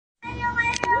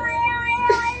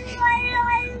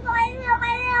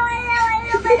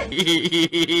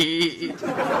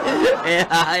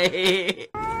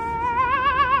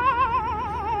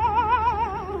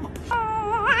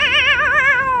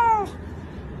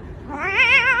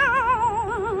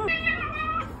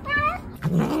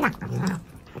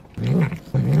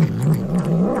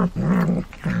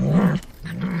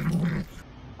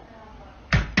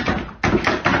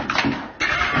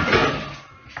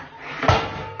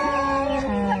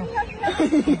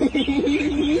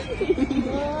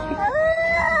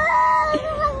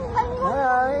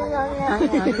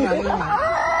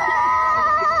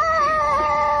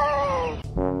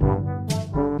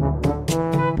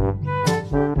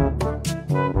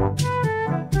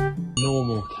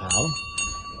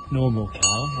Normal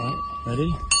cow, right?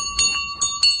 Ready?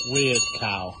 Weird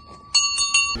cow.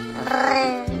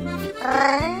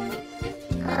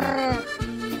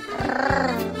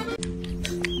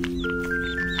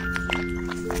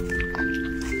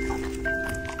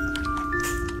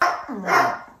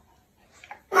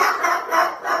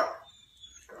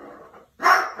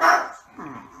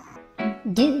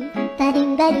 Do ba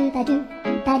do ba do ba do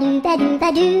ba do ba do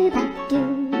ba do ba do.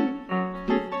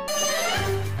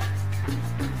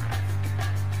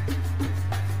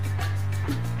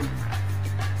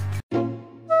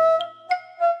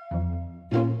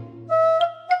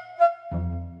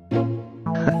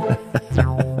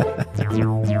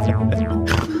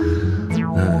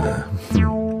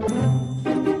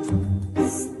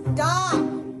 Stop!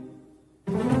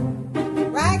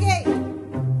 Raggy!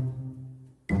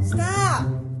 Stop!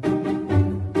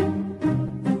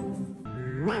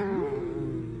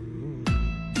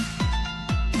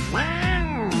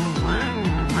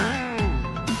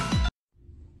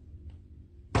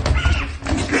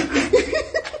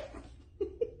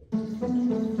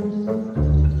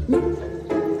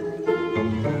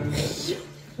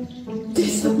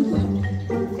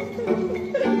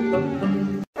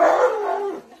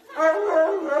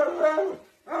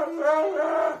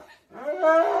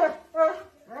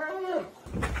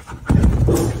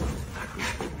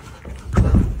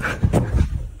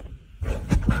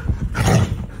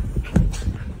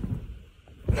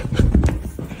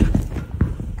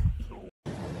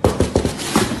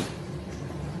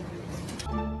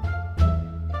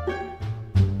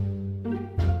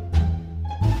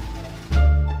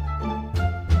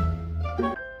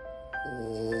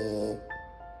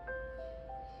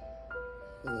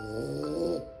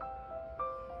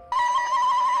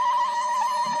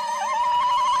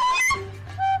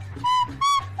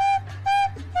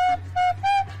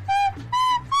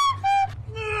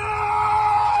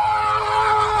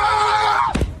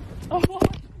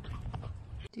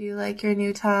 Do you like your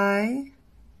new tie?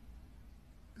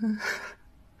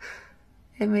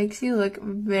 It makes you look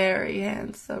very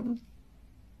handsome.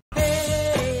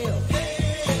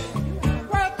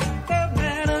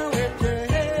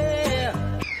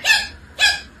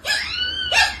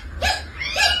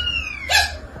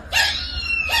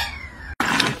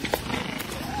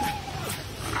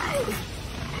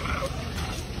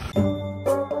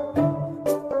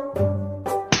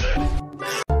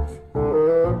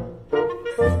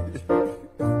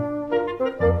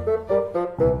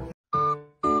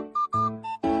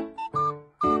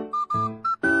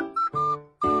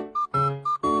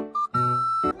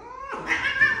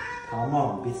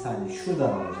 Tamam, bir saniye. Şuradan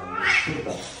alacağım.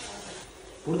 Şurada.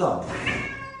 Burada mı?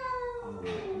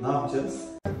 Ne yapacağız?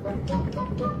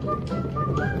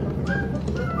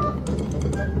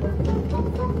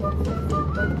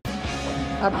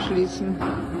 Abschließen.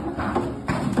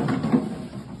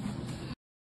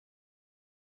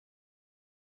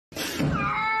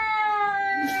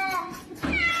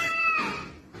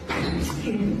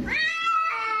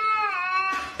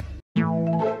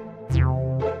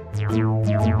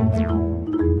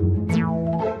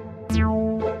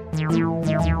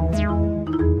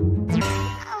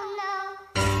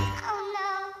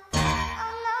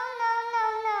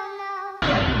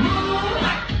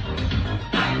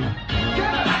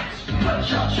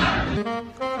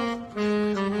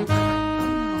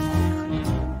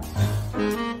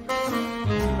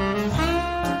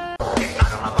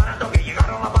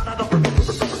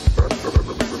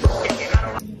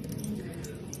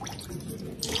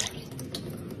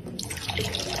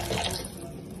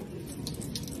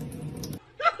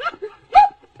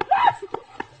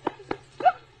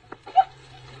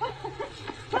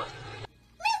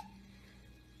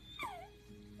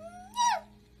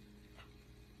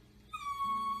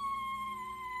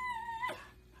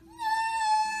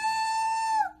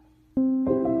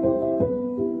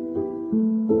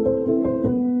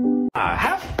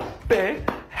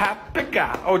 Happy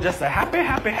guy. Oh, just a happy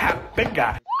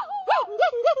guy.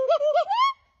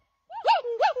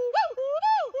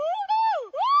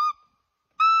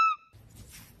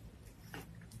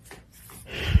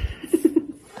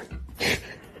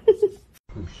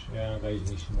 weiß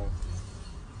nicht mehr.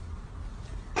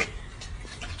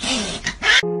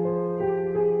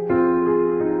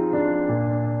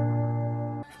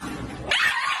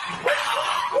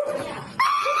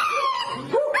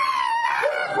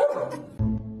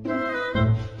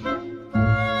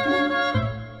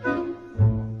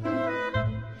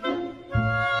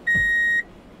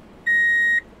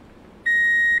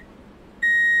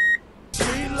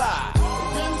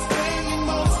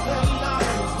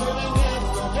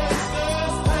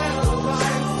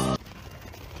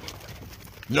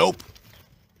 Nope.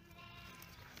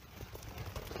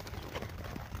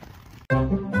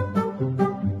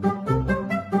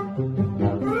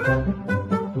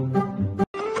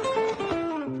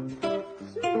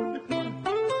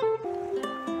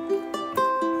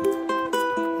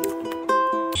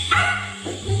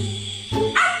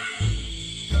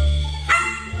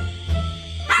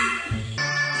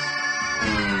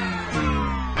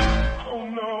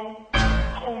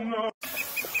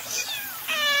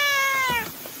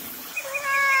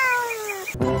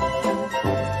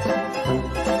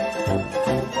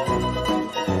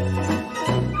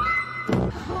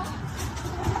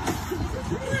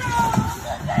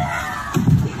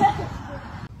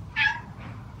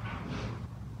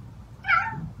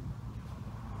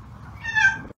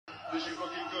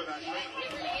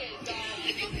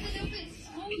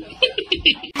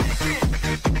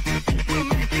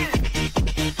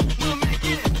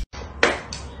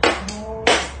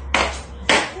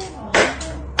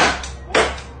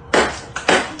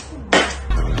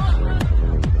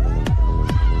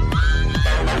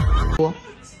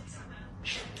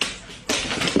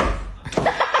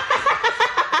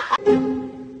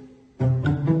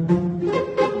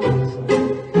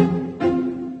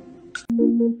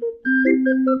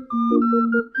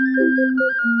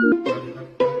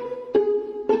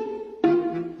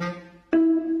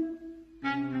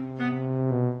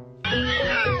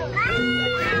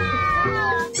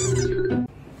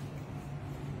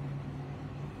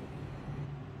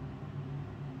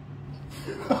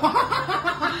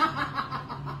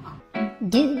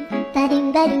 Do ba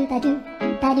do ba do ba do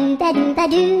ba do ba do ba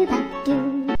do ba do.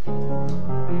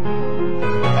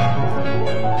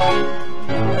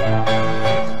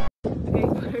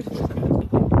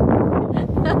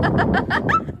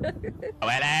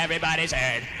 Well, everybody's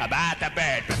heard about the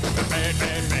bird. Bird,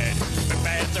 bird, bird. The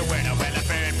bird's a winner. Well, a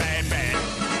bird, bird, bird.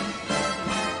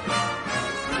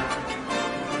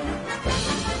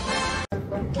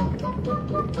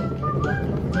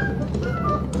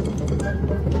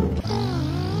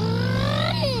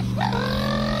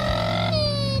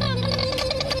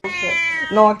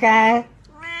 Nog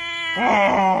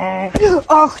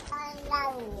Och!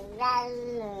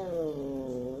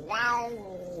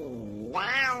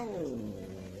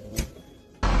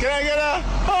 Can I get a?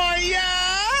 Oh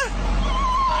yeah!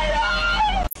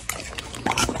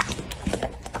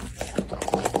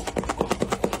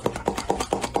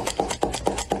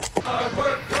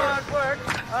 Hard work,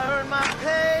 I earn my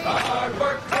pay. Hard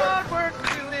work,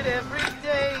 do it every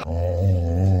day.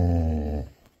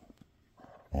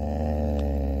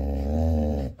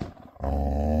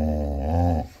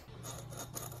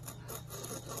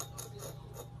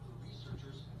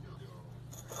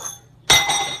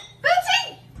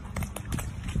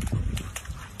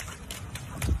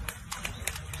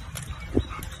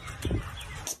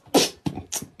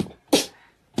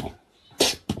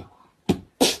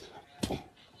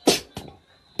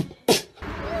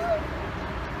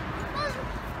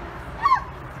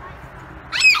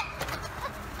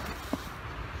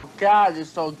 God, it's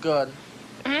so good.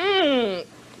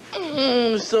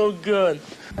 So good.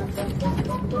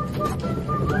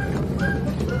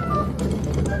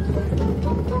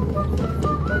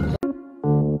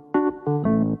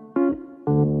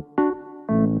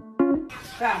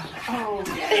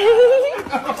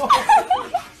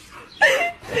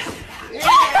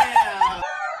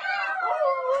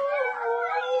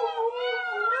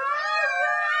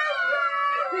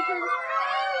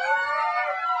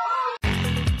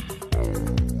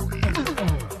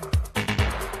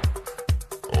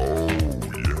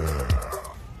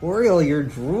 Oriole, you're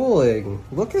drooling.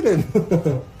 Look at it.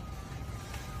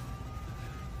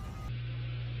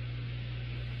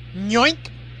 Yoink!